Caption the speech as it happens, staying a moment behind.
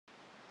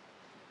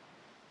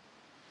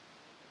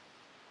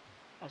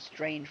A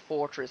strange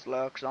fortress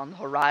lurks on the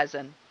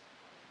horizon.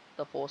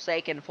 The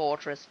Forsaken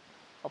Fortress.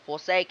 Of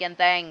forsaken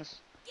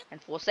things.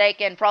 And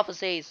forsaken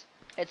prophecies.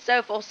 It's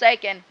so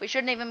forsaken, we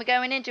shouldn't even be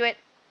going into it.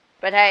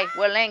 But hey,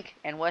 we're Link,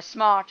 and we're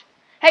smart.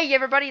 Hey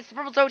everybody, it's the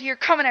Purple Toad here,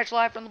 coming at you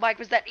live from the bike,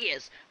 because that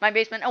is my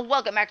basement, and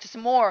welcome back to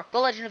some more The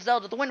Legend of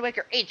Zelda, The Wind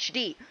Waker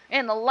HD.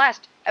 In the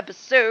last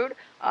episode,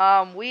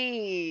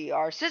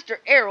 our sister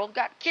Errol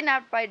got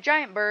kidnapped by a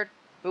giant bird,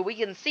 who we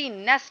can see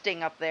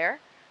nesting up there.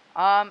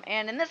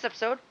 And in this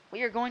episode,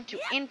 we are going to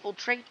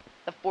infiltrate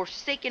the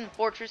Forsaken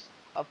Fortress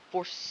of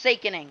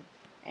Forsakening.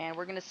 And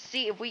we're going to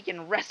see if we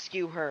can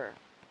rescue her.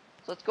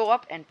 So let's go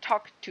up and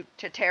talk to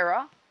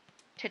Titera.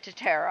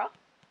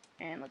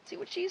 And let's see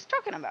what she's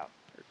talking about.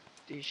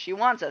 She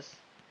wants us.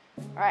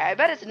 Alright, I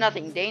bet it's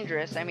nothing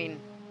dangerous. I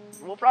mean,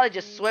 we'll probably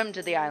just swim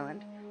to the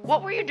island.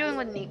 What were you doing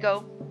with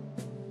Nico?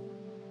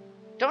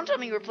 Don't tell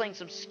me you were playing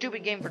some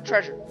stupid game for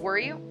treasure, were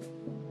you?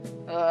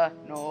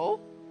 No.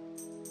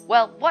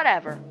 Well,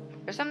 whatever.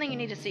 There's something you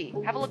need to see.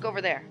 Have a look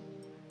over there.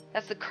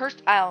 That's the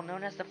cursed isle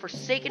known as the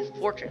Forsaken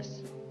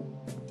Fortress.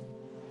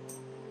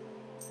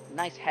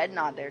 Nice head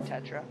nod there,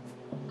 Tetra.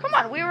 Come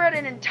on, we were at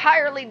an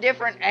entirely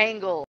different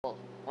angle.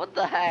 What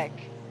the heck?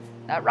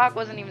 That rock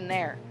wasn't even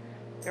there.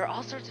 There are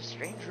all sorts of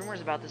strange rumors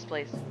about this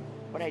place.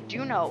 What I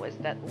do know is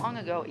that long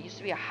ago, it used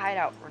to be a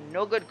hideout for a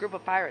no-good group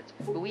of pirates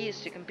who we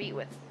used to compete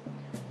with.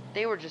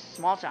 They were just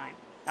small time.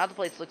 Now the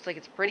place looks like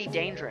it's pretty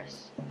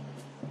dangerous.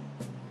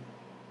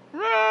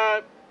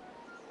 Run!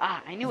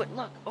 Ah, I knew it.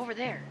 Look, over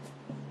there.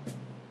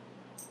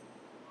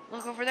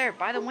 Look over there,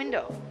 by the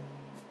window.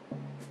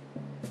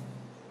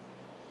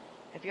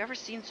 Have you ever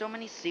seen so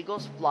many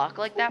seagulls flock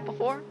like that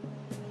before?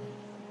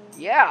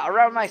 Yeah,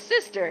 around my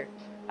sister.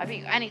 I bet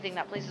you anything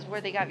that place is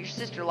where they got your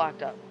sister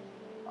locked up.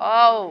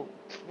 Oh,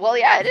 well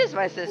yeah, it is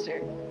my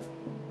sister.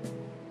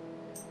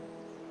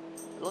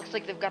 It looks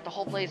like they've got the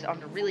whole place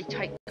under really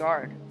tight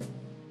guard.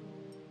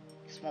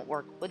 This won't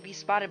work. We'd be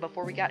spotted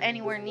before we got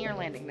anywhere near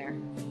landing there.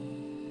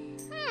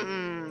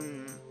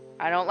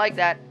 I don't like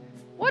that.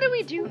 What do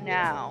we do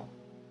now?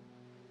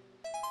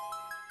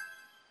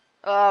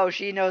 Oh,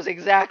 she knows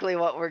exactly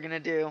what we're gonna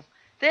do.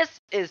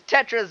 This is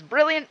Tetra's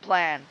brilliant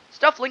plan.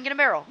 Stuff Link in a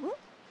barrel.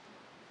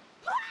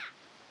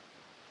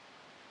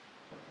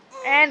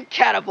 And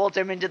catapult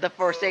him into the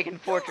Forsaken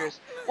Fortress.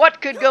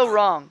 What could go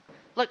wrong?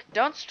 Look,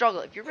 don't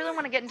struggle. If you really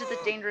want to get into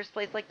this dangerous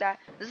place like that,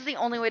 this is the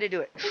only way to do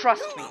it.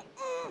 Trust me.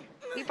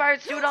 We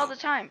pirates do it all the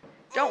time.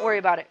 Don't worry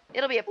about it.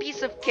 It'll be a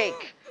piece of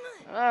cake.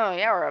 Oh,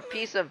 yeah, or a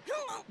piece of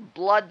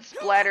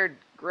blood-splattered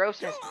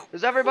grossness.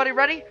 Is everybody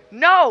ready?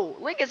 No!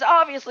 Link is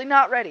obviously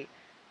not ready.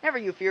 Never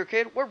you fear,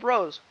 kid. We're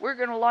bros. We're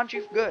gonna launch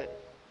you good.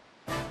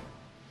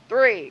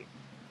 3,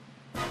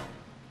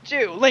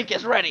 2, Link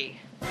is ready.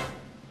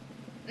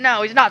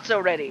 No, he's not so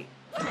ready.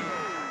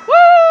 Woo!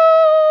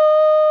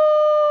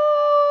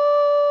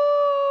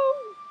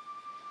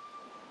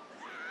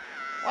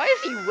 Why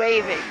is he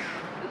waving?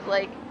 It's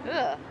like,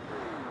 ugh.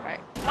 Right.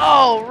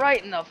 Oh,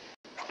 right in the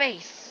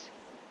face.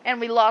 And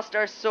we lost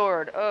our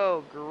sword.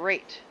 Oh,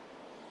 great.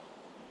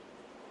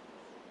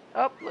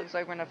 Oh, looks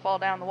like we're gonna fall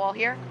down the wall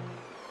here.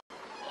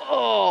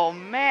 Oh,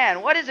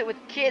 man. What is it with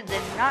kids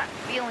and not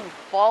feeling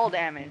fall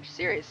damage?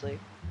 Seriously.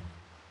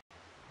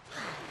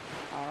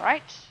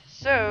 Alright.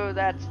 So,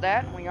 that's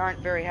that. We aren't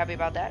very happy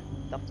about that.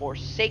 The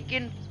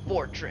Forsaken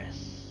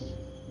Fortress.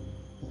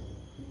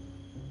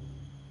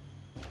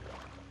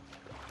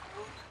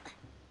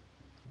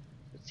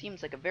 It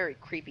seems like a very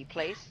creepy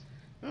place.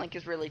 Link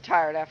is really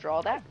tired after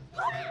all that.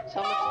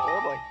 So let's...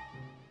 Oh boy.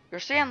 Your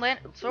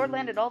sword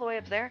landed all the way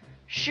up there?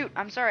 Shoot,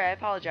 I'm sorry, I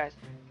apologize.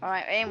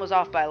 My aim was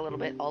off by a little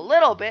bit. A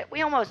little bit?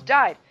 We almost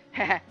died.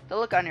 The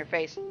look on your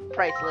face.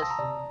 Priceless.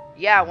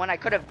 Yeah, when I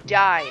could have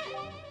died.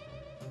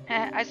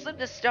 I slipped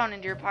this stone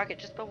into your pocket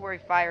just before he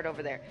fired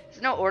over there.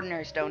 It's no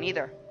ordinary stone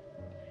either.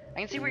 I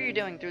can see what you're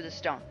doing through this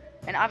stone.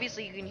 And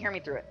obviously you can hear me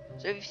through it.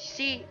 So if you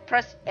see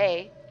press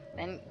A,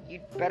 then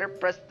you'd better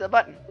press the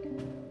button.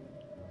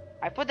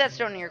 I put that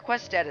stone in your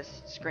quest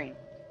status screen.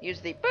 Use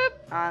the boop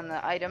on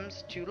the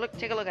items to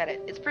take a look at it.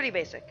 It's pretty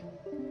basic.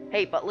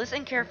 Hey, but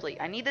listen carefully.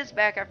 I need this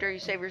back after you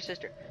save your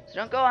sister. So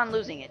don't go on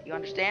losing it. You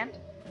understand?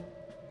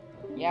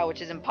 Yeah, which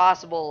is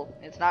impossible.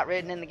 It's not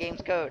written in the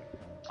game's code.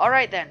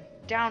 Alright then.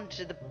 Down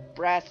to the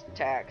brass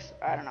tacks.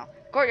 I don't know.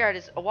 The courtyard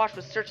is awash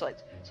with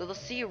searchlights, so they'll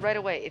see you right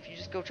away if you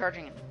just go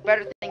charging in.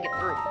 Better think it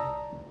through.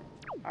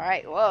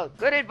 Alright, whoa,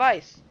 good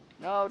advice.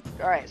 No,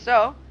 alright,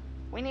 so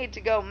we need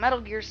to go Metal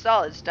Gear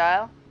Solid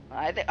style.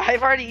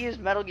 I've already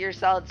used Metal Gear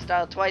Solid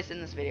style twice in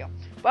this video.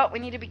 But we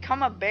need to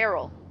become a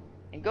barrel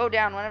and go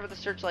down whenever the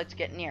searchlights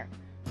get near.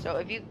 So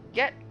if you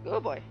get... Oh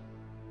boy.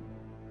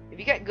 If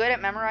you get good at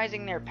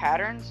memorizing their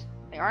patterns,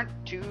 they aren't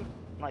too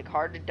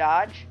hard to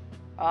dodge.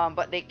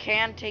 But they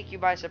can take you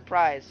by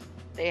surprise.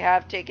 They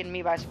have taken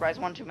me by surprise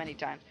one too many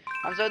times.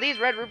 So these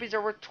red rupees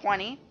are worth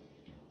 20.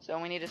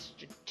 So we need to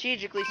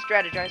strategically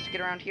strategize to get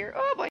around here.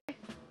 Oh boy.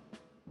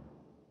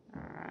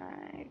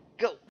 Alright,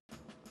 go.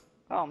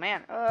 Oh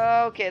man.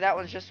 Okay, that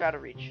one's just out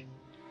of reach.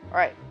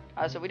 Alright.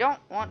 So we don't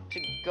want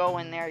to go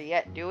in there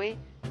yet, do we?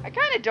 I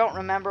kind of don't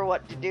remember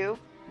what to do.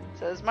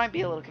 So this might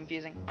be a little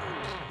confusing.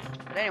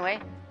 But anyway,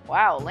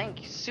 wow, Link,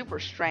 super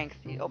strength.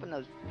 He opened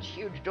those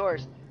huge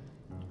doors.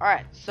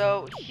 Alright,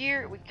 so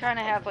here we kind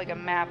of have like a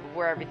map of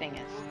where everything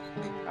is.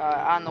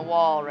 On the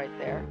wall right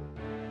there.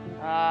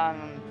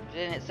 And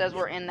it says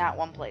we're in that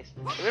one place.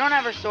 So we don't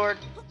have our sword,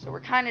 so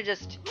we're kind of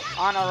just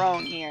on our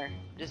own here.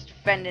 Just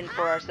fending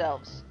for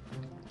ourselves.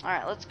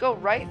 Alright, let's go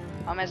right.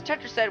 As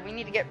Tetra said, we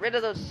need to get rid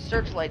of those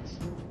searchlights.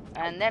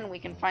 And then we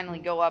can finally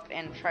go up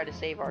and try to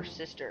save our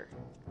sister.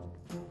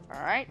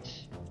 Alright.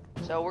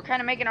 So we're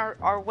kind of making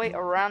our way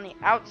around the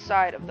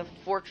outside of the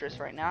fortress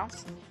right now.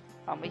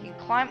 We can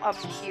climb up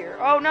here.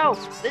 Oh no!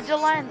 The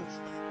Delens!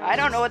 I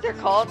don't know what they're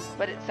called,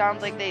 but it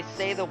sounds like they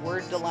say the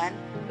word Delen.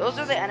 Those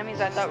are the enemies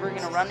I thought we were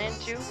going to run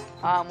into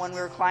when we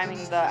were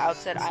climbing the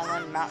outside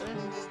island mountain.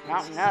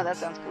 Mountain? No, that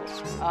sounds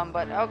cool.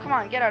 But, oh, come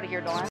on, get out of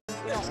here, Delen.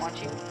 We don't want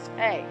you.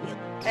 Hey.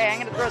 Hey, I'm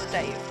going to throw this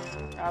at you.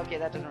 Okay,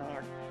 that doesn't really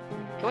work.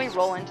 Can we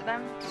roll into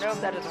them? Nope,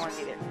 that doesn't work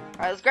either.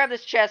 Alright, let's grab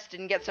this chest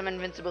and get some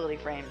invincibility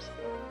frames.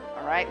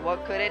 Alright,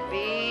 what could it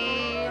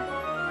be?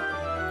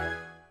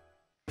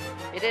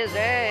 It is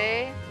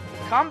a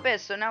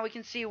compass, so now we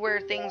can see where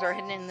things are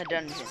hidden in the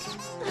dungeon.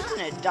 This isn't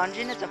a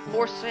dungeon, it's a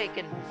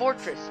forsaken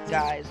fortress,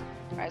 guys.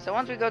 Alright, so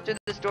once we go through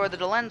this door, the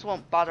Delens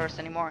won't bother us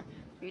anymore.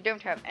 We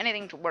don't have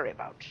anything to worry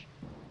about.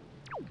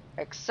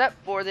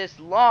 Except for this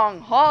long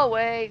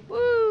hallway.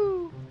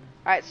 Woo!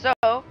 Alright, so,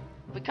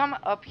 if we come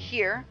up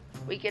here,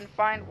 we can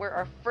find where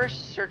our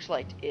first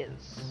searchlight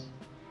is.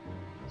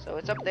 So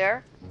it's up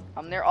there.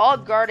 They're all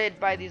guarded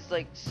by these,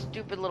 like,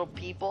 stupid little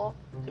people.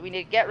 So we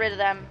need to get rid of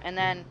them, and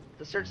then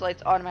the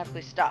searchlights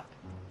automatically stop.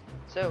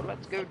 So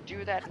let's go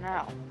do that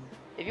now.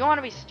 If you want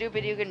to be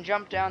stupid, you can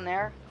jump down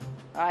there.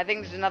 I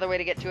think there's another way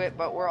to get to it,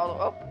 but we're all...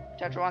 Oh,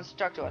 Tetra wants to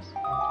talk to us.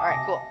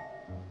 Alright, cool.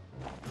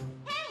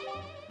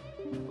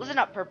 Listen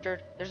up, Perp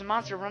Turd. There's a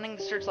monster running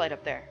the searchlight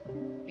up there.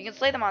 If you can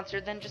slay the monster,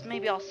 then just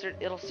maybe it'll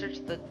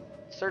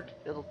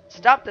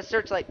stop the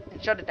searchlight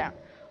and shut it down.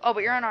 Oh,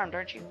 but you're unarmed,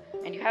 aren't you?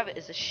 And you have it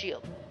as a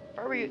shield. If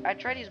I were you, I'd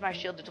try to use my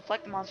shield to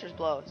deflect the monster's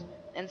blows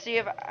and see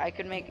if I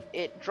could make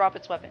it drop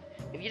its weapon.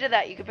 If you did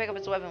that, you could pick up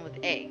its weapon with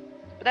A.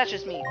 But that's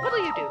just me.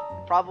 What'll you do?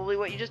 Probably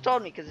what you just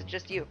told me, because it's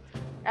just you.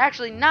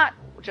 Actually, not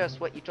just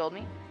what you told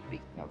me.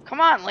 Oh,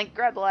 come on, Link,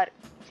 grab the ladder.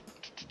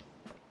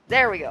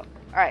 There we go.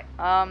 Alright,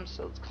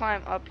 so let's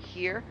climb up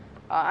here.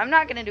 I'm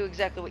not going to do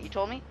exactly what you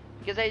told me,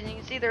 because as you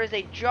can see, there is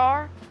a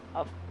jar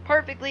of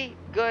perfectly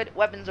good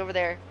weapons over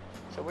there.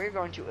 So we're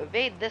going to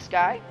evade this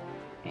guy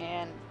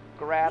and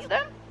grab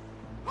them,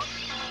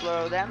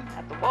 throw them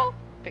at the wall,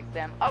 pick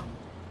them up,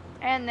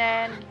 and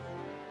then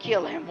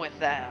kill him with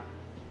them.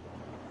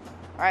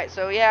 Alright,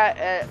 so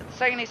yeah, the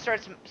second he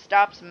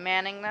stops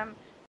manning them,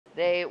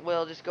 they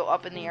will just go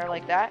up in the air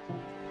like that,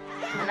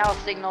 and that'll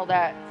signal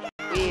that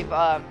we've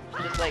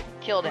just like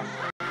killed him.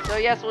 So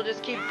yes, we'll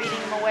just keep beating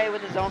him away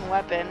with his own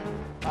weapon.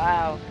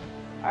 Wow.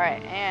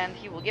 Alright, and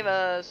he will give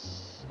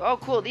us... Oh,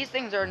 cool, these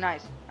things are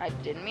nice. I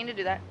didn't mean to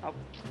do that. Oh,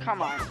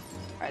 come on.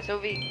 Alright, so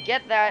if we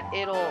get that,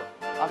 it'll...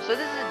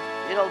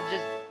 it'll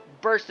just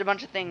burst a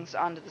bunch of things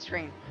onto the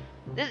screen.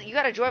 You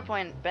got a joy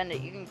point,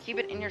 Bendit. You can keep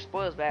it in your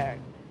spoils bag.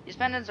 These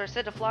pendants are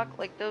said to flock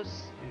like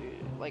those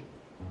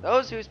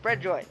who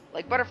spread joy,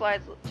 like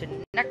butterflies to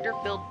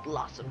nectar-filled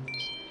blossoms.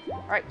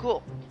 Alright,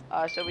 cool.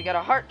 So we got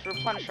a heart to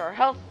replenish our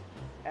health,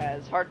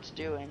 as hearts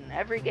do in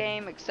every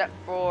game, except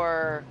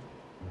for...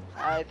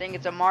 I think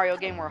it's a Mario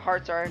game where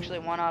hearts are actually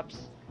 1-ups.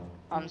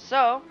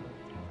 So,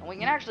 we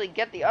can actually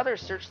get the other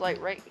searchlight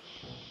right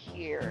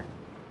here.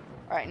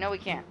 Alright, no we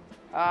can't.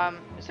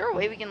 Is there a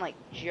way we can, like,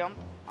 jump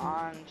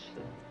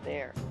onto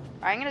there?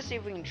 I'm gonna see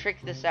if we can trick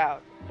this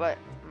out, but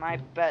my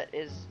bet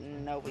is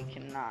no, we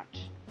cannot.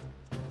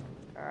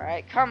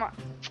 Alright, come on.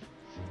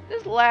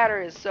 This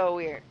ladder is so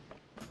weird.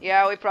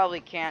 Yeah, we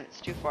probably can't.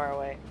 It's too far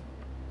away.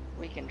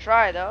 We can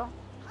try, though.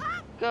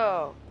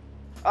 Go.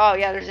 Oh,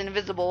 yeah, there's an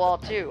invisible wall,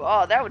 too.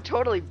 Oh, that would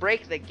totally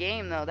break the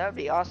game, though. That would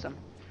be awesome.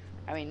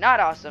 I mean, not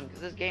awesome,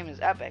 because this game is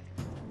epic.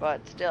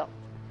 But still.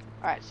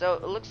 Alright, so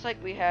it looks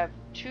like we have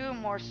 2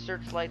 more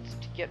searchlights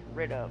to get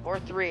rid of. Or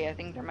 3. I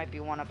think there might be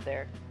one up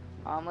there.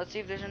 Let's see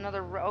if there's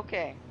another...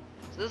 Okay.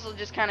 So this will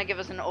just kind of give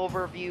us an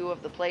overview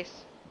of the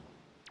place.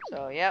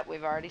 So, yep,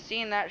 we've already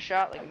seen that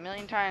shot like a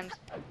million times.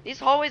 These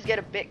hallways get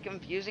a bit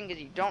confusing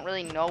because you don't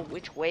really know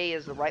which way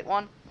is the right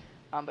one.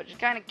 But just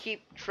kind of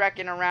keep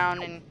trekking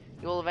around and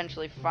you'll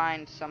eventually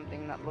find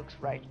something that looks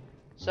right.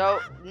 So,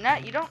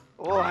 you don't...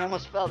 Oh, I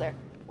almost fell there.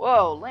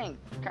 Whoa, Link,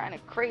 kind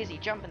of crazy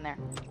jumping there.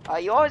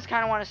 You always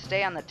kind of want to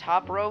stay on the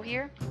top row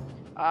here.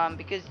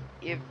 Because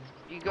if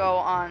you go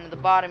on the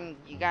bottom,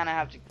 you kind of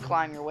have to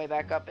climb your way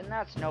back up, and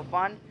that's no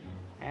fun.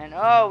 And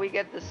oh, we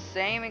get the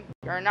same,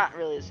 or not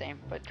really the same,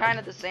 but kind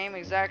of the same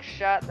exact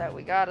shot that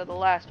we got of the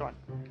last one.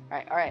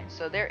 Alright,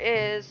 so there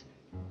is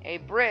a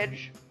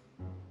bridge,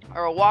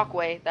 or a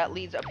walkway, that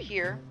leads up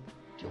here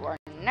to our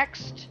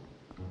next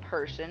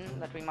person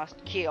that we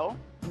must kill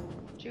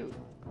to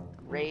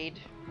raid.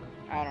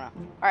 I don't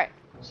know. Alright,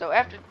 so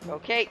after,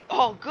 okay,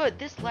 oh good,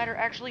 this ladder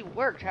actually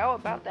worked. How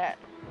about that?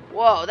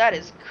 Whoa, that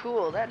is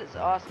cool. That is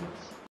awesome.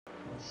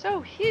 It's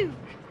so huge.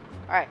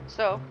 Alright,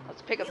 so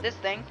let's pick up this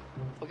thing.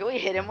 Well, can we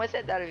hit him with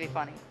it? That'd be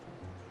funny.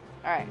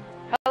 Alright.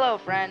 Hello,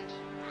 friend.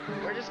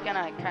 We're just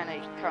gonna kind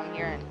of come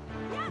here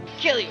and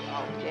kill you.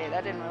 Okay,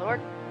 that didn't really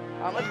work.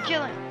 Let's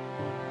kill him.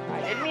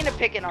 I didn't mean to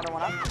pick another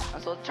one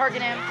up. So let's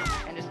target him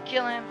and just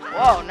kill him.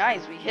 Whoa,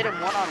 nice. We hit him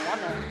one-on-one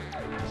there.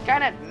 It's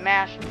kind of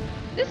mashed.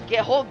 This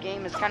whole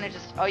game is kind of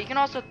just... Oh, you can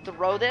also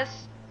throw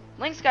this.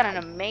 Link's got an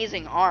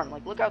amazing arm.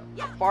 Like, look how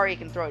far he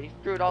can throw it. He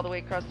threw it all the way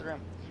across the room.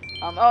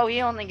 Oh,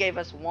 he only gave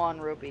us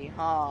 1 rupee.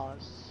 Oh,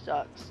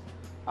 sucks.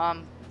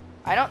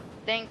 I don't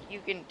think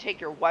you can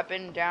take your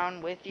weapon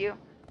down with you.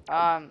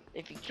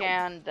 If you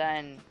can,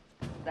 then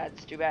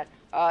that's too bad.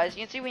 As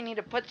you can see, we need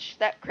to push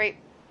that crate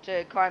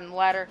to climb the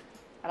ladder.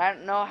 And I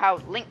don't know how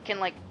Link can,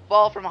 like,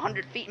 fall from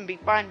 100 feet and be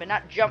fine, but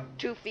not jump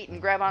 2 feet and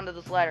grab onto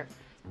this ladder.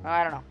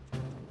 I don't know.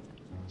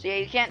 So yeah,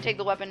 you can't take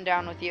the weapon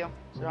down with you,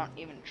 so don't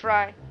even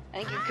try. I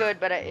think you could,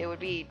 but it would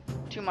be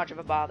too much of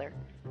a bother.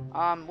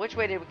 Which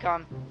way did we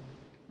come?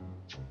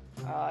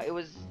 It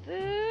was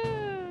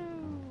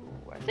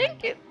I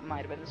think it might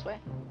have been this way.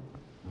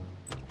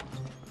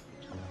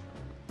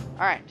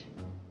 Alright.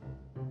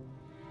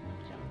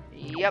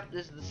 Yep,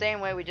 this is the same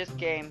way we just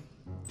came.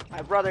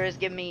 My brother is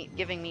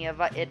giving me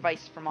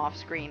advice from off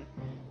screen,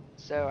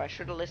 so I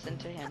should have listened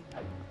to him.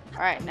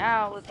 Alright,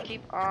 now let's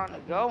keep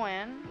on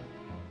going.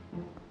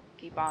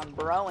 Keep on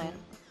broing.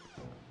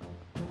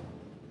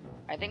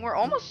 I think we're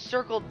almost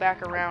circled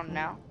back around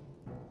now.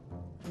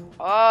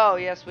 Oh,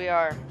 yes we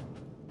are.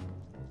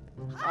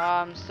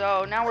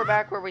 So now we're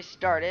back where we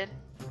started.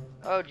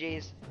 Oh,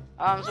 geez.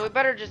 So we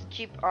better just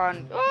keep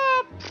on...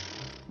 Oh!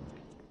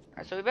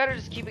 Alright, so we better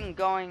just keep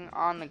going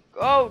on the...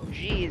 Oh,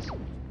 geez.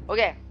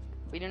 Okay.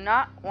 We do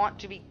not want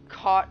to be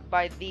caught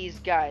by these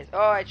guys.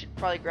 Oh, I should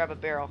probably grab a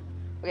barrel.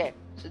 Okay,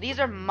 so these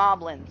are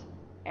moblins.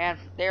 And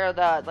they're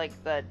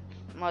the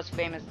most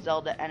famous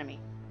Zelda enemy.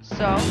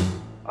 So...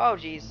 Oh,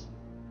 geez.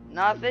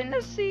 Nothing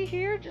to see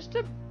here. Just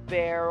a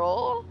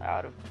barrel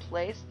out of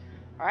place.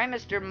 Alright,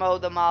 Mr. Mo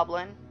the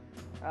Moblin.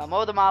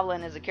 Mo the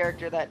Moblin is a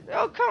character that...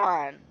 Oh, come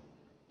on.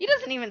 He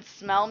doesn't even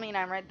smell me and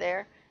I'm right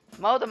there.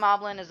 Mo the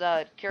Moblin is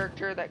a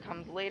character that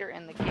comes later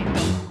in the game.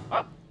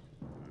 Oh.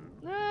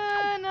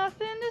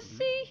 Nothing to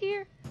see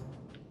here.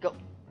 Go.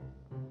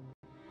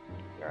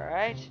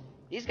 Alright.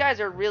 These guys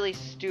are really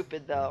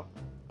stupid, though.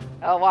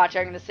 Oh, watch.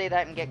 I'm going to say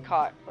that and get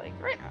caught. Like,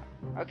 right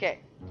now. Okay.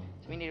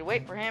 So we need to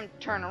wait for him to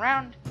turn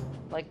around.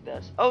 Like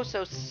this. Oh,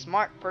 so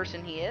smart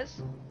person he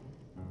is.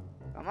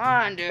 Come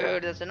on,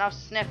 dude. That's enough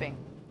sniffing.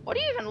 What are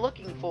you even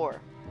looking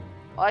for?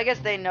 Well, I guess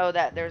they know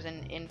that there's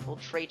an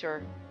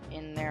infiltrator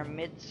in their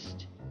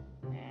midst.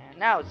 And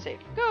now it's safe.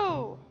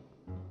 Go!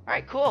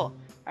 Alright, cool.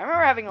 I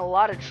remember having a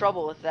lot of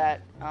trouble with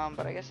that,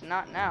 but I guess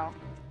not now.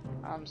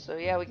 So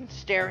yeah, we can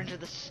stare into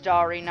the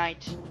starry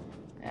night.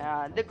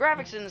 The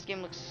graphics in this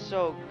game look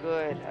so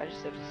good, I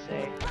just have to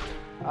say.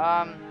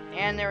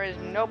 And there is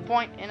no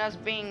point in us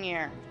being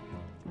here.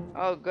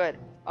 Oh, good.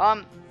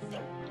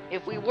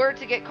 If we were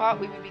to get caught,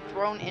 we would be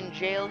thrown in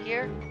jail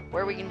here,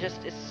 where we can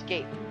just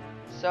escape.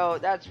 So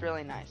that's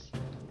really nice.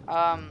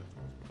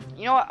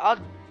 You know what?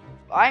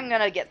 I'm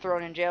gonna get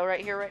thrown in jail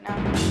right here, right now.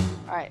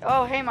 Alright.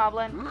 Oh, hey,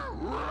 Moblin.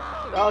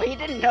 Oh, he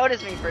didn't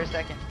notice me for a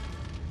second.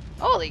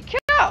 Holy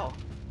cow!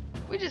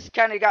 We just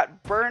kind of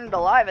got burned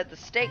alive at the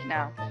stake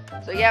now.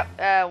 So,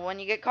 yeah, when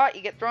you get caught,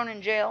 you get thrown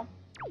in jail.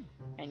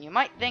 And you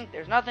might think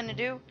there's nothing to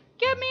do.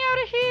 Get me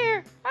out of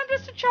here! I'm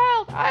just a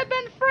child! I've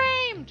been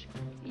framed!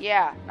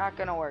 Yeah, not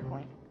gonna work,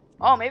 Link.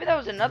 Oh, maybe that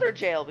was another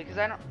jail, because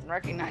I don't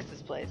recognize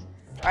this place.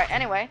 Alright,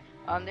 anyway,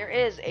 there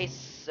is a...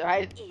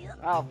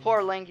 Oh,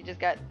 poor Link, he just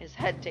got his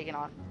head taken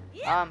off.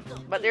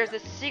 But there's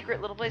this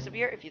secret little place up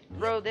here. If you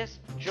throw this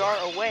jar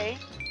away,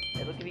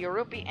 it'll give you a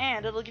rupee,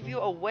 and it'll give you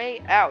a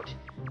way out.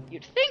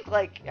 You'd think,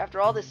 like, after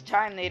all this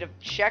time, they'd have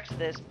checked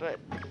this, but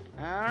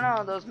I don't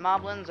know, those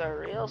moblins are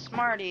real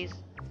smarties.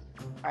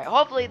 Alright,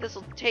 hopefully this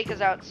will take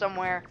us out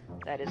somewhere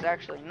that is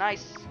actually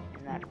nice,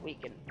 and that we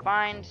can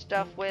find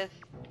stuff with,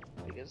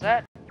 because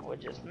that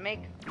would just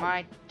make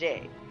my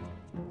day.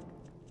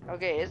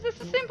 Okay, is this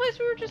the same place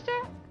we were just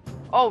at?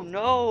 Oh,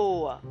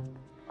 no!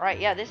 Alright,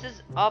 yeah, this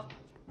is up.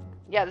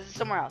 Yeah, this is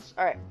somewhere else.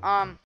 Alright,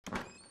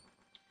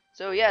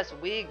 so yes,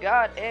 we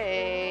got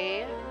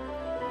a...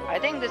 I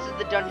think this is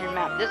the dungeon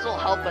map. This will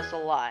help us a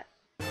lot.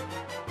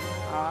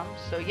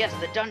 So yes,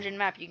 the dungeon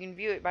map. You can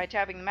view it by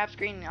tapping the map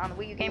screen on the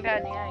Wii U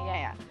gamepad.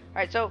 Yeah.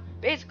 Alright, so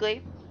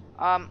basically,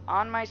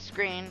 on my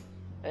screen,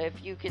 if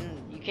you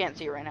can't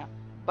see it right now,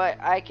 but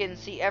I can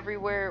see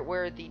everywhere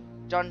where the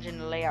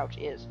dungeon layout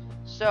is.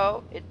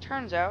 So, it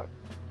turns out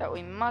that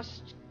we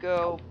must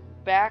go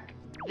back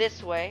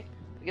this way,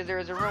 because there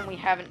is a room we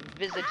haven't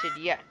visited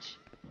yet.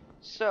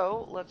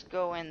 So, let's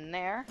go in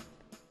there.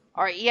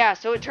 Alright, yeah,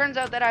 so it turns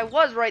out that I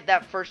was right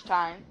that first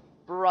time,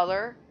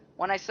 brother.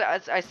 When I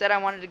said I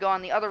wanted to go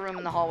on the other room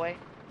in the hallway.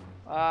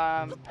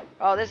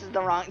 Oh, this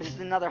is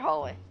another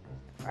hallway.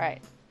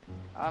 Alright.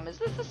 Is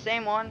this the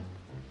same one?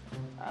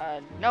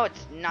 No,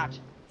 it's not.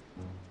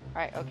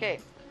 Alright, okay.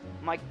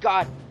 My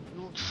god,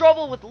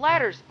 trouble with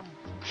ladders.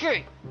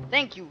 Okay,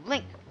 thank you,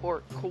 Link,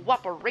 for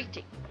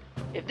cooperating.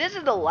 If this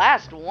is the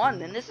last one,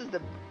 then this is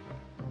the...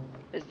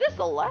 Is this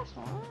the last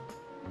one?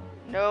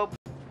 Nope.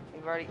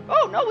 We've already...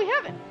 Oh, no, we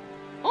haven't.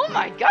 Oh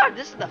my god,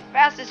 this is the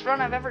fastest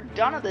run I've ever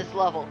done of this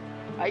level.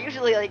 I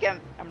usually, like,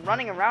 I'm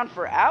running around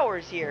for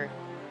hours here.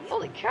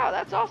 Holy cow,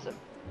 that's awesome.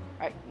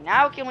 Alright,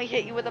 now can we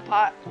hit you with a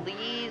pot,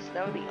 please?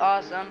 That would be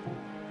awesome.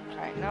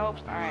 Alright, nope.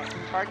 Alright,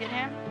 target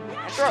him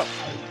and throw.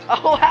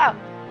 Oh, wow.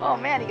 Oh,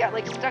 man, he got,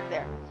 like, stuck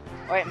there.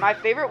 Alright, my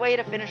favorite way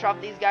to finish off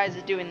these guys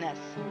is doing this.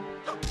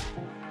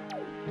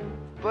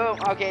 Boom.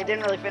 Okay, it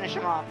didn't really finish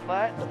him off,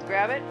 but let's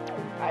grab it.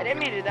 I didn't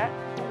mean to do that.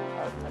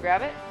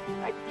 Grab it.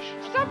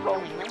 Stop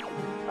rolling me.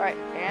 Alright,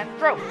 and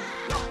throw.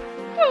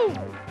 Boom.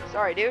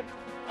 Sorry, dude.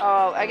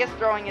 Oh, I guess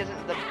throwing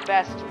isn't the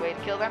best way to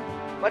kill them,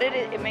 but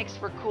it makes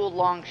for cool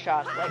long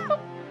shots. Like, boop.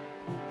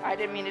 I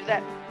didn't mean to do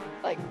that.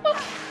 Like,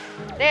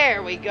 boop.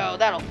 There we go.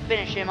 That'll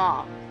finish him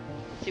off.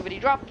 Let's see what he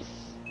drops.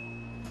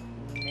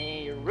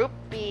 A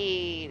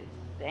rupee.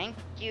 Thank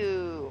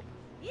you.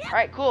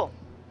 Alright, cool.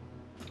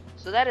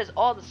 So that is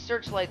all the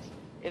searchlights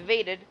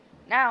evaded.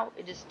 Now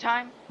it is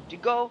time to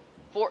go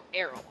for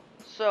arrow.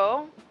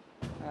 So,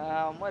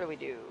 what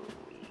do?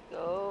 We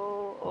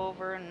go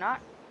over,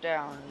 not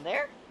down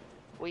there.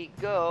 We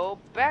go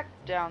back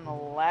down the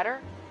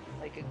ladder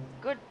like a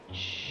good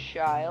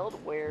child.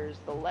 Where's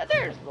the ladder?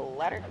 There's the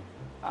ladder.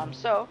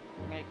 So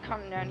I'm gonna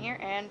come down here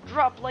and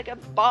drop like a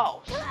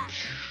boss.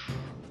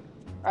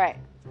 Alright.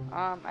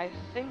 I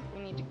think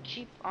we need to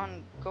keep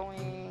on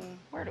going.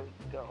 Where do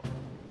we go?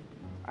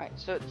 Alright,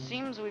 so it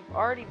seems we've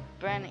already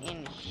been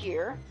in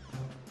here.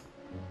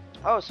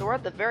 Oh, so we're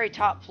at the very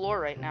top floor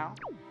right now.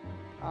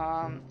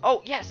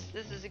 Oh, yes,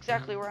 this is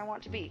exactly where I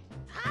want to be.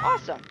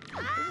 Awesome.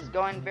 This is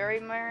going very,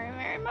 very,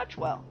 very much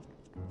well.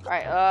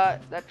 Alright,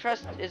 that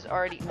chest is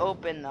already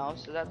open, though,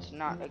 so that's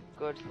not a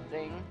good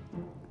thing.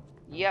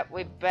 Yep,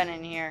 we've been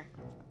in here.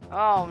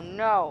 Oh,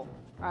 no.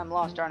 I'm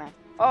lost, aren't I?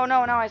 Oh,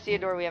 no, now I see a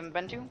door we haven't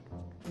been to.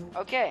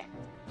 Okay,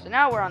 so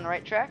now we're on the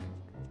right track.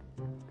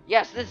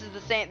 Yes, this is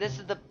the same, this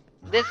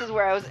is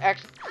where I was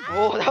actually...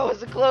 Oh, that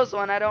was a close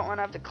one. I don't want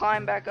to have to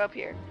climb back up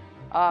here.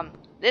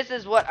 This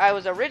is what I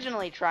was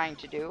originally trying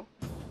to do.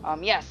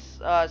 Yes,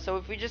 so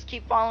if we just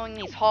keep following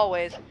these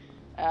hallways,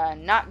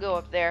 not go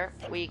up there,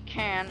 we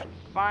can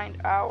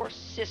find our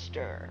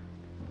sister.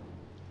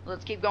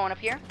 Let's keep going up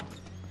here.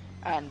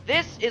 And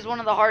this is one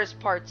of the hardest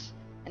parts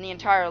in the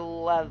entire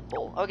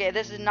level. Okay,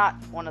 this is not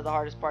one of the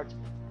hardest parts.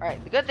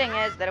 Alright, the good thing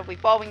is that if we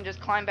fall, we can just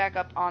climb back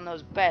up on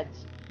those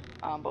beds.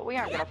 But we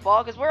aren't gonna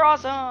fall because we're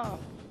awesome.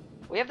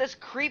 We have this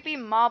creepy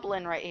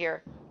moblin right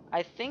here.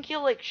 I think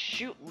he'll, like,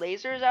 shoot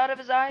lasers out of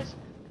his eyes.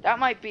 That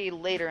might be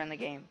later in the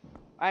game.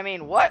 I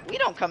mean, what? We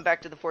don't come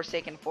back to the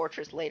Forsaken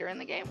Fortress later in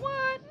the game.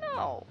 What?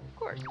 No, of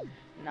course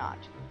not.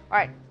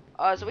 Alright,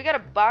 so we got a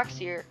box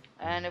here.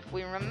 And if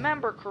we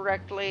remember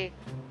correctly,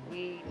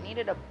 we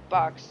needed a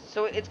box.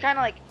 So it's kind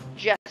of like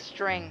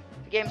gesturing.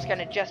 The game's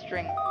kind of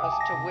gesturing us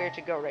to where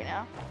to go right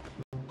now.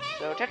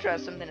 So Tetra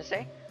has something to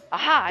say.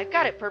 Aha, I've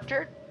got it, Perp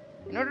Turd.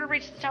 In order to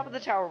reach the top of the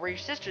tower where your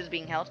sister is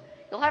being held,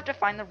 you'll have to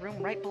find the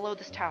room right below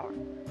this tower.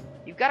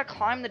 You've got to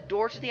climb the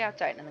door to the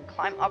outside and then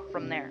climb up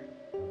from there.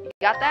 You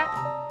got that?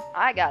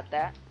 I got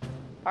that.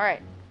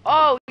 Alright.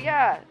 Oh,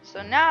 yeah.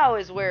 So now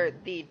is where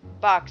the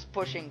box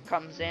pushing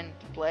comes in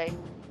to play.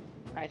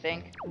 I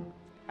think.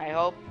 I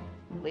hope.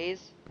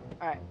 Please.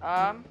 Alright.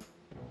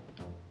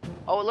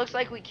 Oh, it looks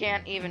like we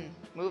can't even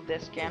move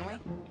this, can we?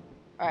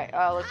 Alright,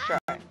 let's try.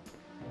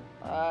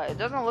 It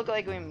doesn't look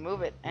like we can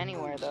move it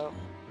anywhere, though.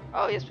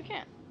 Oh, yes, we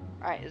can.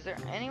 Alright, is there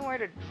anywhere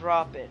to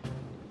drop it?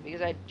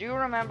 Because I do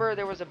remember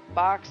there was a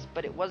box,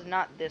 but it was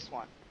not this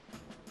one.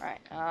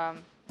 Alright,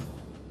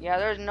 yeah,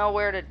 there's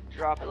nowhere to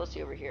drop it. Let's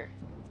see over here.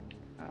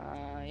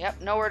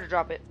 Yep, nowhere to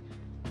drop it.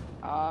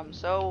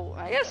 So,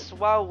 I guess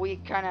while we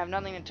kind of have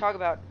nothing to talk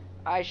about,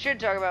 I should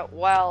talk about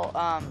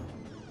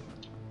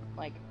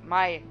like,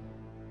 my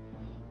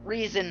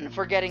reason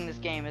for getting this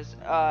game is,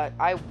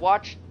 I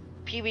watched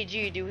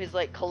PBG do his,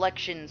 like,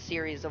 collection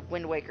series of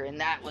Wind Waker, and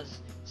that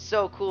was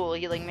so cool.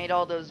 He, like, made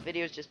all those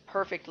videos just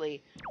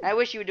perfectly. And I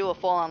wish he would do a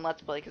full-on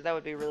Let's Play, because that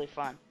would be really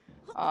fun.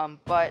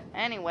 But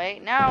anyway,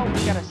 now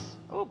we gotta...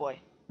 Oh, boy.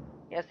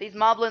 Yes, these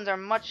moblins are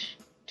much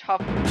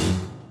tougher.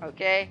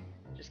 Okay?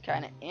 Just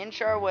kind of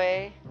inch our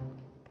way.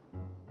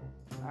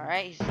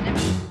 Alright, he's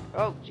sniffing.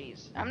 Oh,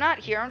 jeez. I'm not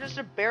here. I'm just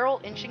a barrel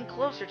inching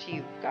closer to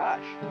you.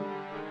 Gosh.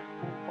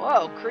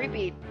 Whoa,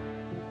 creepy.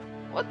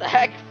 What the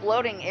heck?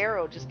 Floating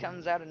arrow just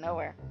comes out of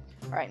nowhere.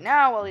 Alright,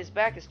 now while his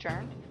back is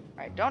turned.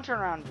 Alright, don't turn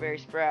around very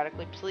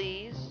sporadically,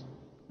 please.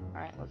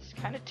 Alright, let's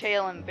kind of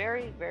tail him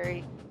very,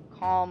 very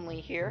calmly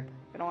here.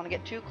 We don't want to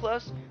get too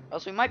close, or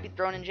else we might be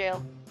thrown in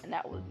jail, and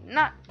that would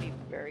not be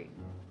very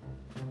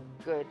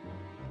good.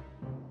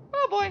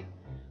 Oh boy.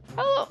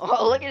 Hello.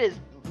 Oh, look at his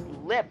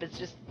lip. It's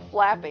just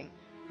flapping.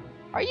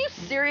 Are you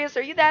serious?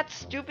 Are you that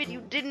stupid?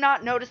 You did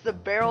not notice the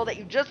barrel that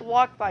you just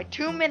walked by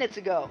 2 minutes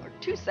ago, or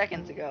 2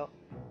 seconds ago.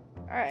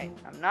 Alright,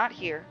 I'm not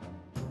here.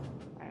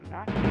 I'm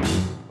not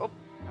here. Oh,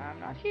 I'm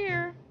not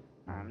here.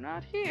 I'm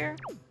not here.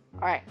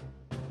 Alright.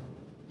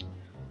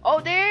 Oh,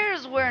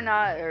 there's where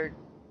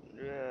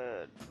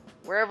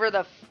wherever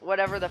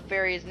whatever the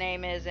fairy's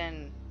name is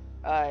in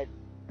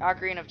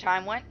Ocarina of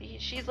Time went,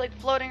 she's like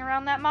floating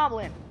around that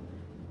moblin.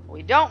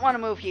 We don't want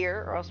to move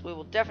here, or else we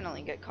will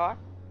definitely get caught.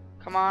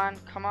 Come on,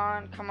 come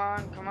on, come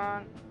on, come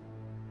on.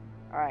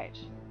 Alright.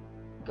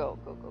 Go,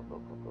 go, go, go,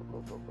 go, go,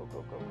 go, go, go,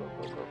 go, go, go,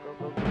 go,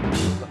 go,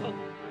 go, go, go.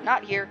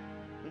 Not here.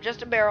 I'm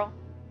just a barrel.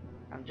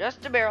 I'm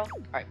just a barrel.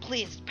 Alright,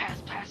 please,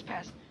 pass, pass,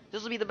 pass.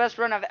 This will be the best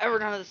run I've ever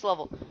done of this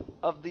level.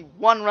 Of the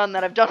one run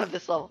that I've done of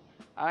this level.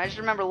 I just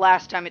remember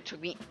last time it took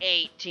me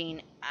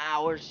 18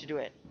 hours to do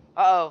it.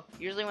 Uh-oh.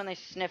 Usually when they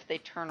sniff, they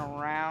turn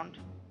around.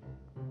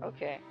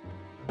 Okay.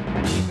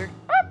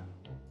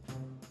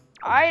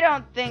 I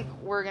don't think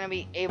we're gonna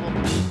be able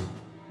to...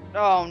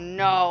 Oh,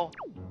 no.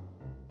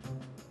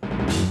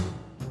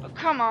 Oh,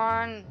 come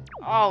on.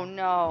 Oh,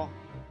 no.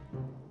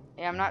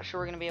 Yeah, I'm not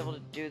sure we're gonna be able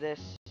to do this.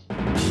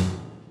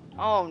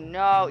 Oh,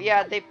 no.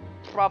 Yeah, they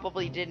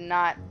probably did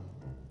not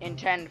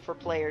intend for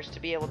players to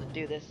be able to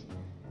do this.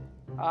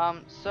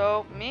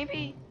 So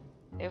maybe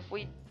if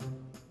we...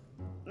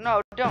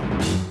 No, don't. Oh,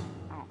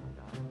 my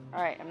God.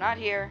 Alright, I'm not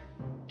here.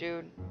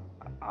 Dude.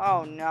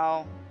 Oh,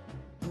 no.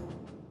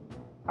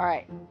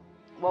 Alright.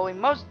 Well, we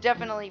most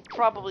definitely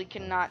probably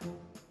cannot...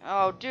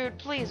 Oh, dude,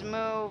 please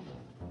move.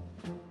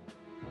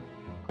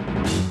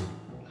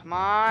 Come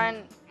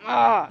on.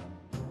 Ugh.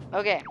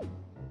 Okay.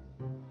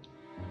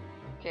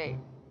 Okay.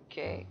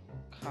 Okay.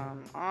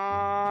 Come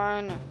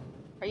on.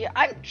 Are you...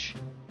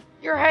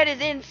 Your head is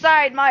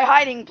inside my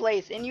hiding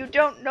place, and you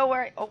don't know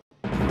where I... Oh.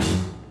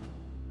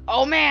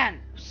 Oh,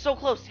 man. So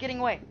close to getting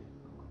away.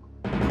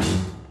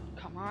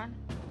 Come on.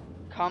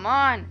 Come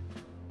on.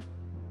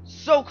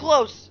 So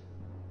close.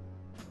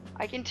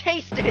 I can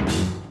taste it.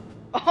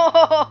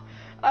 Oh,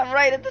 I'm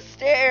right at the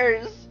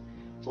stairs.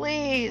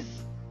 Please.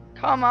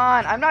 Come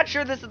on. I'm not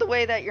sure this is the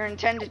way that you're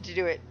intended to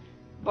do it,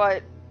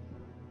 but...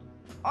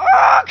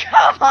 Oh,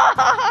 come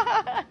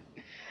on.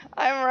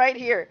 I'm right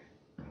here.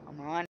 Come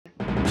on.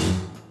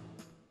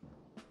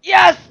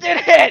 Yes,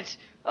 did it!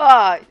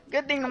 Ah, oh,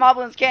 good thing the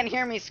moblins can't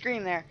hear me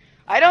scream there.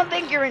 I don't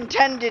think you're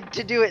intended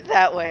to do it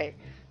that way.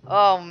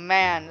 Oh,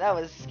 man, that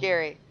was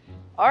scary.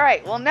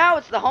 Alright, well, now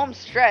it's the home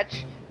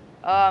stretch.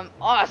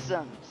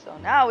 Awesome. So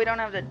now we don't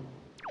have to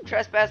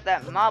trespass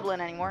that moblin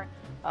anymore.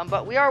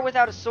 But we are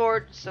without a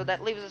sword, so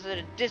that leaves us at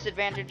a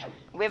disadvantage.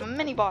 We have a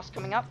mini-boss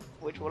coming up,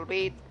 which will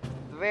be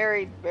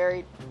very,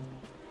 very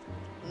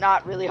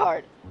not really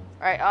hard.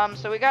 Alright,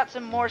 so we got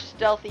some more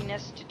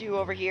stealthiness to do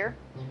over here.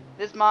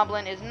 This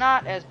moblin is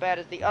not as bad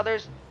as the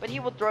others, but he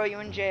will throw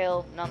you in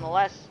jail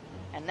nonetheless.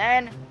 And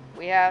then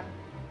we have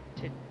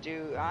to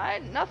do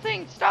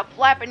nothing. Stop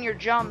flapping your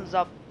jums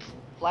up.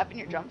 Flapping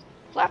your jums?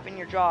 Flapping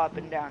your jaw up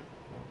and down.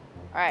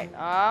 Alright,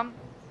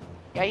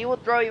 yeah, he will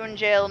throw you in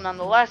jail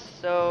nonetheless,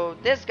 so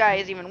this guy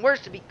is even worse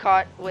to be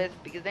caught with,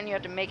 because then you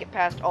have to make it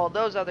past all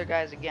those other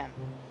guys again.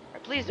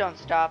 Alright, please don't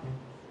stop.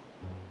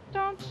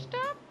 Don't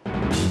stop.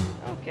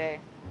 Okay.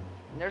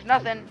 There's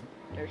nothing.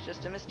 There's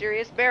just a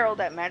mysterious barrel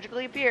that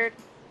magically appeared.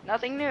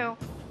 Nothing new.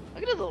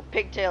 Look at his little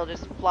pigtail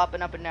just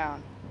flopping up and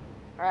down.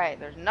 Alright,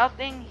 there's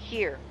nothing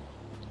here.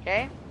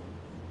 Okay?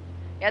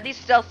 Yeah, these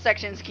stealth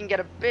sections can get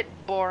a bit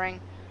boring,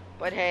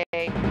 but hey,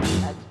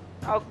 that's...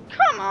 Oh,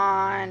 come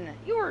on!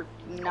 You were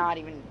not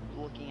even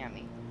looking at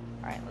me.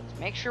 Alright, let's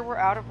make sure we're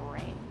out of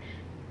range.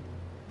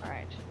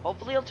 Alright,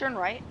 hopefully he'll turn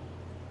right.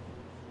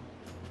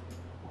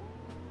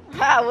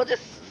 Ha! We'll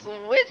just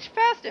switch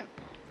past him.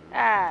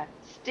 Ah,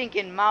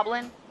 stinking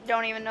moblin.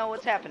 Don't even know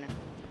what's happening.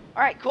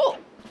 Alright, cool.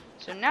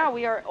 So now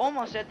we are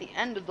almost at the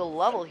end of the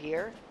level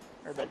here.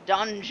 Or the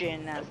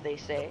dungeon, as they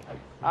say.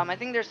 I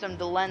think there's some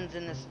delens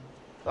in this.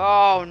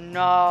 Oh,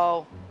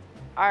 no.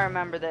 I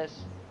remember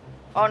this.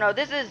 Oh, no,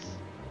 this is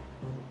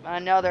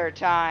another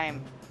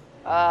time.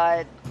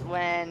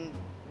 When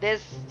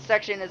this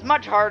section is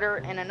much harder,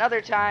 and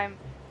another time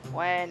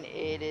when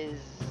it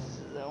is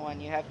when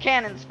you have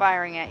cannons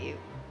firing at you,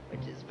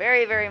 which is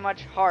very, very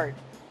much hard.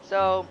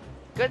 So,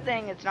 good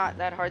thing it's not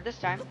that hard this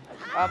time.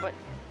 But...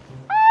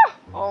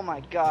 Oh, my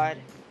God.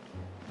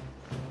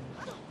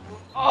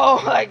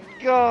 Oh my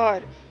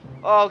God.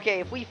 Okay,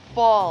 if we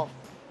fall,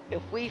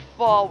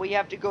 we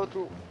have to go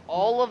through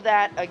all of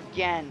that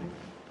again.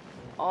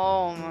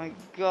 Oh my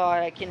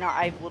God,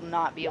 I will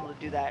not be able to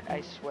do that.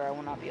 I swear I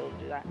will not be able to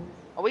do that.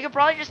 Oh, we could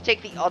probably just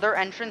take the other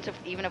entrance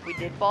even if we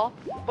did fall,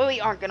 but we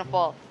aren't gonna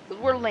fall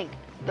because we're Link,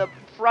 the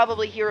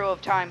probably hero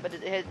of time, but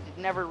it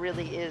never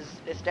really is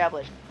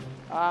established.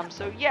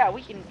 So yeah,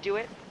 we can do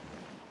it.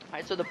 All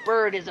right, so the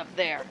bird is up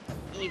there,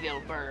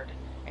 evil bird,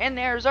 and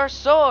there's our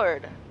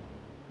sword.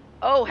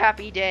 Oh,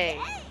 happy day.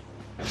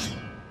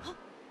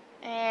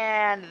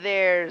 And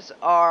there's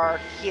our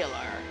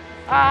killer.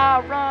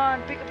 Ah,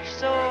 run! Pick up your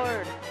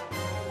sword!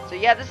 So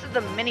yeah, this is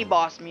the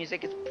mini-boss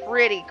music. It's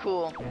pretty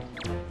cool.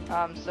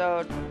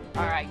 So,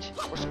 alright.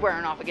 We're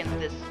squaring off against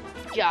this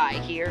guy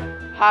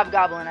here.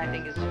 Hobgoblin, I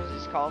think is what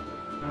it's called.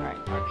 Alright,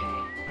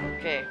 okay.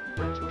 Okay,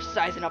 we're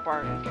sizing up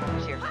our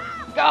encounters here.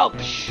 Go!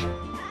 Psh!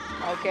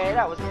 Okay,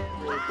 that was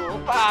really cool.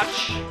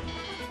 Botch!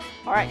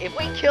 Alright, if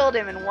we killed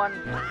him in one...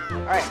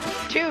 Alright,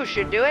 2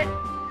 should do it.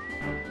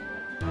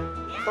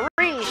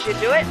 3 should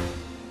do it.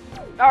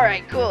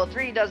 Alright, cool.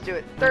 3 does do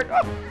it. Third,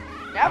 oh,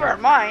 never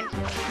mind.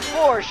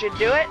 4 should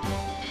do it.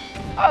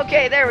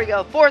 Okay, there we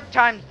go. 4th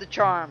time's the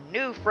charm.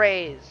 New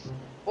phrase.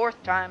 4th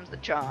time's the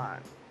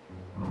charm.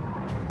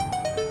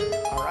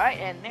 Alright,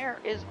 and there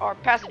is our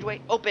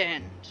passageway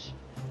opened.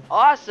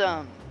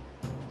 Awesome.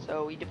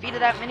 So we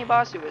defeated that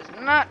mini-boss who was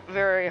not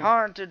very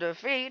hard to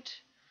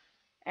defeat.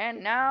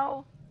 And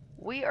now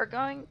we are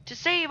going to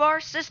save our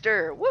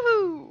sister.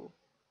 Woohoo!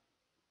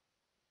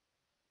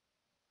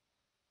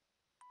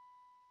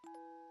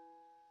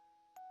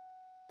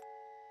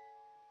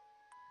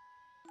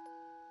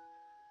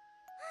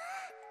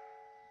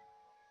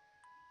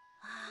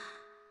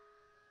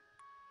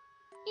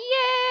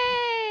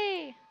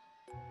 Yay!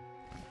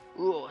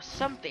 Ooh,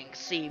 something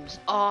seems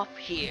off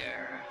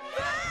here.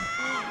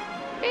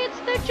 It's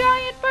the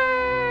giant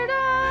bird!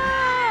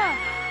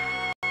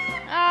 Ah!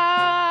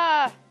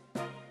 Ah!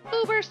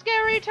 Uber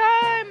scary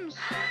times!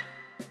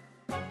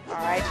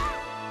 Alright.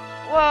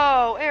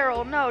 Whoa,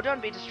 Errol, no,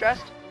 don't be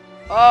distressed.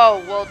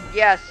 Oh, well,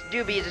 yes,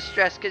 do be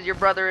distressed, because your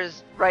brother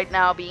is right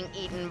now being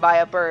eaten by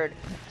a bird.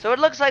 So it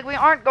looks like we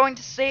aren't going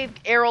to save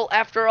Errol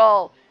after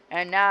all.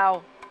 And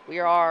now we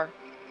are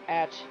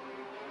at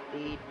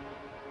the...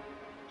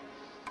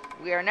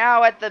 We are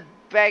now at the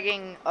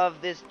begging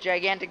of this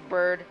gigantic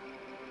bird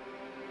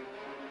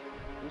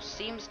who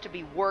seems to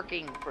be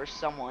working for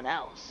someone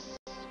else.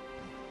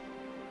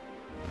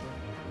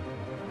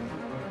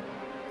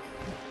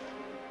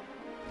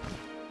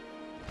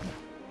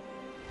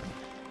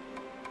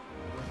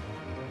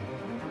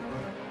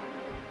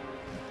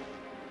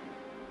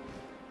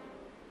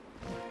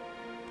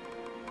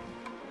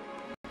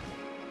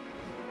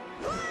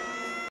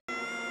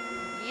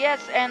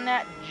 Yes, and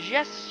that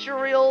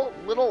gestural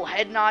little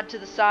head nod to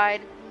the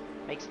side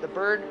makes the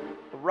bird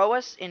throw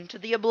us into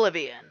the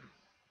oblivion.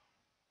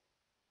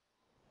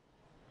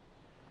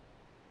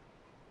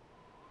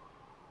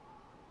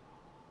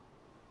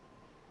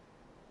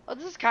 Well,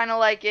 this is kind of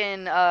like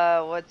in,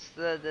 what's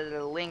the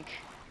link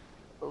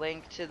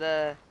to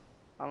the,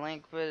 I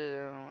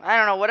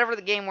don't know, whatever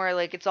the game where,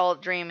 like, it's all a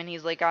dream and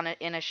he's, like,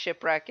 in a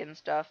shipwreck and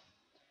stuff.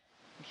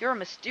 We hear a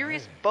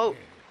mysterious boat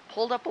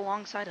pulled up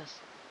alongside us.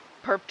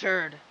 Perp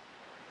turd.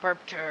 Perp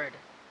turd.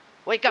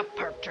 Wake up,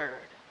 perp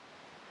turd.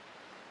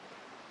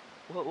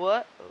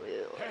 What?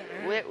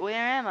 Where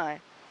am I?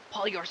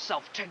 Pull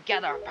yourself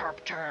together,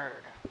 perp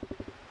turd.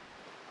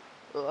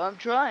 Well, I'm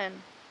trying.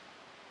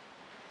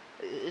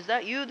 Is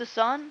that you, the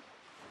sun?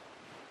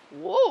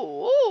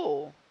 Whoa,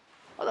 whoa.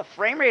 Oh, the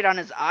frame rate on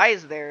his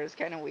eyes there is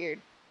kind of weird.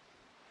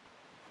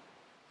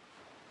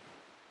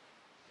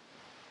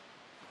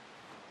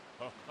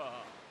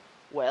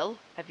 Well,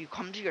 have you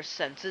come to your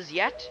senses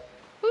yet?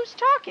 Who's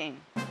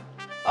talking?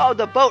 Oh,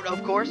 the boat,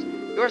 of course.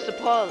 You're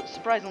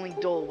surprisingly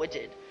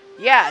dull-witted.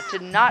 Yeah, to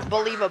not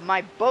believe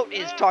my boat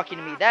is talking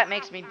to me. That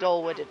makes me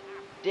dull-witted.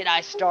 Did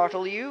I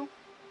startle you?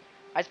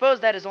 I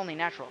suppose that is only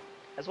natural.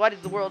 As wide as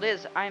the world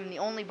is, I am the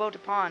only boat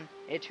upon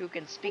it who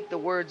can speak the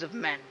words of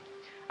men.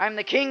 I am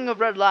the king of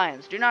red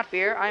lions. Do not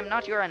fear, I am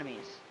not your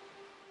enemies.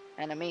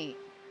 Enemy.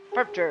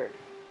 Perp turd.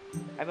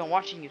 I've been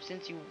watching you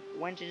since you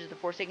went into the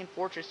Forsaken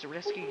Fortress to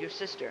rescue your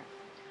sister.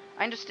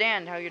 I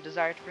understand how your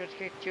desire to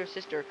protect your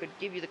sister could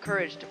give you the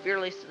courage to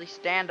fearlessly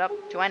stand up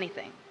to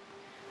anything.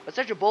 But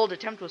such a bold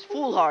attempt was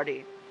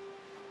foolhardy.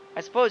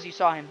 I suppose you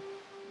saw him.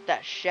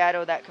 That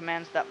shadow that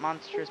commands that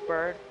monstrous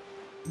bird.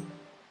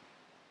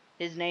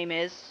 His name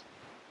is...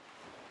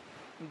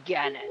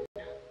 Ganon.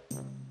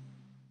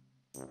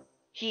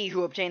 He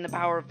who obtained the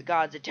power of the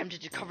gods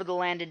attempted to cover the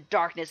land in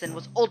darkness and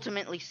was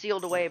ultimately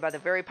sealed away by the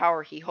very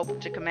power he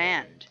hoped to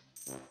command.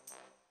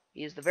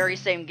 He is the very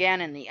same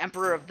Ganon, the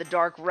Emperor of the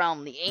Dark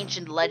Realm the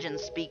ancient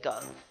legends speak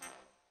of.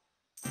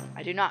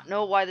 I do not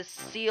know why the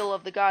seal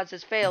of the gods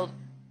has failed,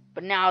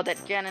 but now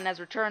that Ganon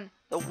has returned,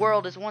 the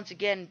world is once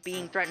again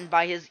being threatened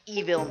by his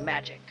evil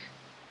magic.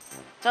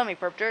 Tell me,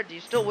 Perpter, do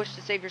you still wish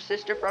to save your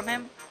sister from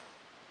him?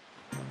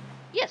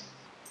 Yes.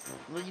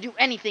 Will you do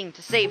anything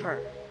to save her?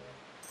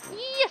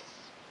 Yes.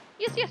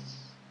 Yes, yes.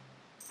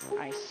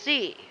 I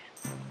see.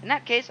 In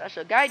that case, I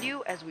shall guide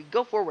you as we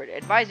go forward,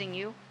 advising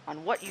you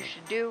on what you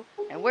should do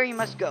and where you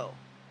must go.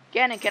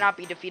 Ganon cannot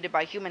be defeated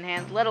by human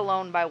hands, let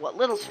alone by what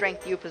little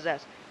strength you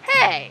possess.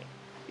 Hey!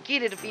 The key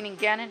to defeating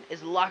Ganon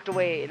is locked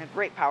away in a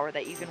great power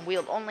that you can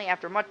wield only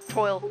after much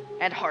toil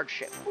and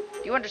hardship.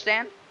 Do you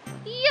understand?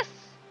 Yes!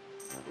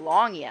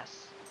 Long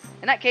yes.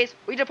 In that case,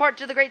 we depart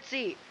to the Great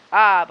Sea.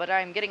 Ah, but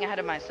I am getting ahead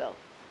of myself.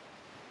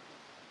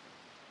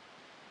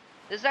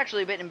 This is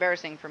actually a bit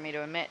embarrassing for me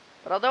to admit,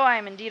 but although I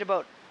am indeed a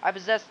boat, I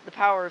possess the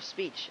power of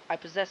speech. I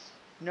possess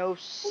no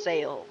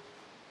sail.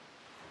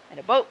 And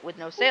a boat with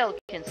no sail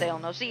can sail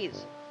no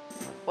seas.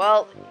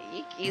 Well,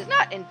 he's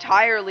not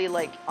entirely,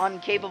 like,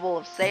 incapable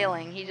of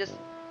sailing. He just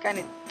kind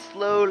of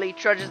slowly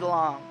trudges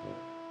along.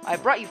 I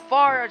brought you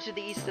far to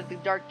the east of the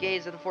dark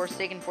gaze of the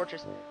Forsaken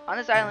Fortress. On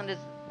this island is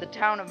the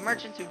town of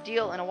merchants who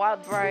deal in a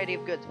wild variety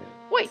of goods.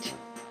 Wait!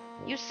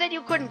 You said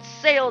you couldn't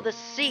sail the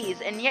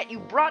seas, and yet you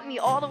brought me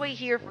all the way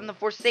here from the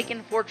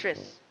Forsaken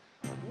Fortress.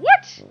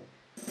 What?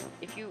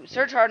 If you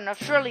search hard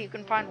enough, surely you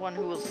can find one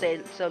who will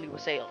sell you a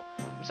sail.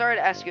 I'm sorry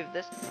to ask you of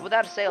this, but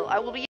without a sail, I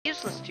will be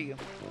useless to you.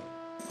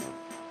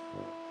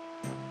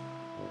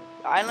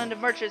 The island of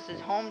Merchants is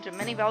home to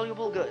many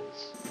valuable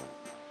goods.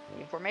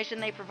 The information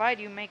they provide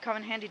you may come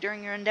in handy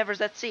during your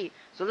endeavors at sea,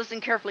 so listen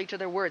carefully to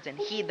their words and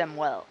heed them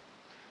well.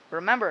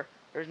 Remember,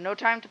 there is no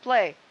time to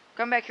play.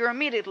 Come back here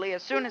immediately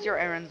as soon as your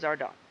errands are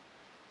done.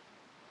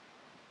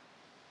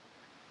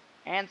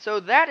 And so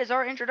that is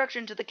our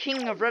introduction to the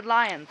King of Red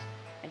Lions.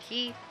 And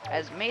he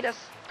has made us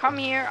come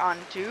here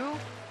onto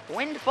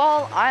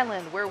Windfall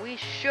Island, where we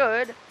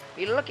should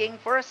be looking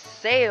for a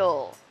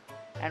sail.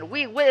 And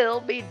we will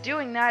be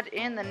doing that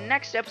in the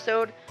next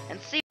episode and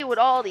see what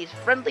all these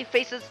friendly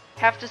faces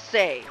have to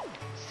say.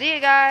 See you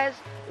guys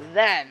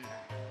then.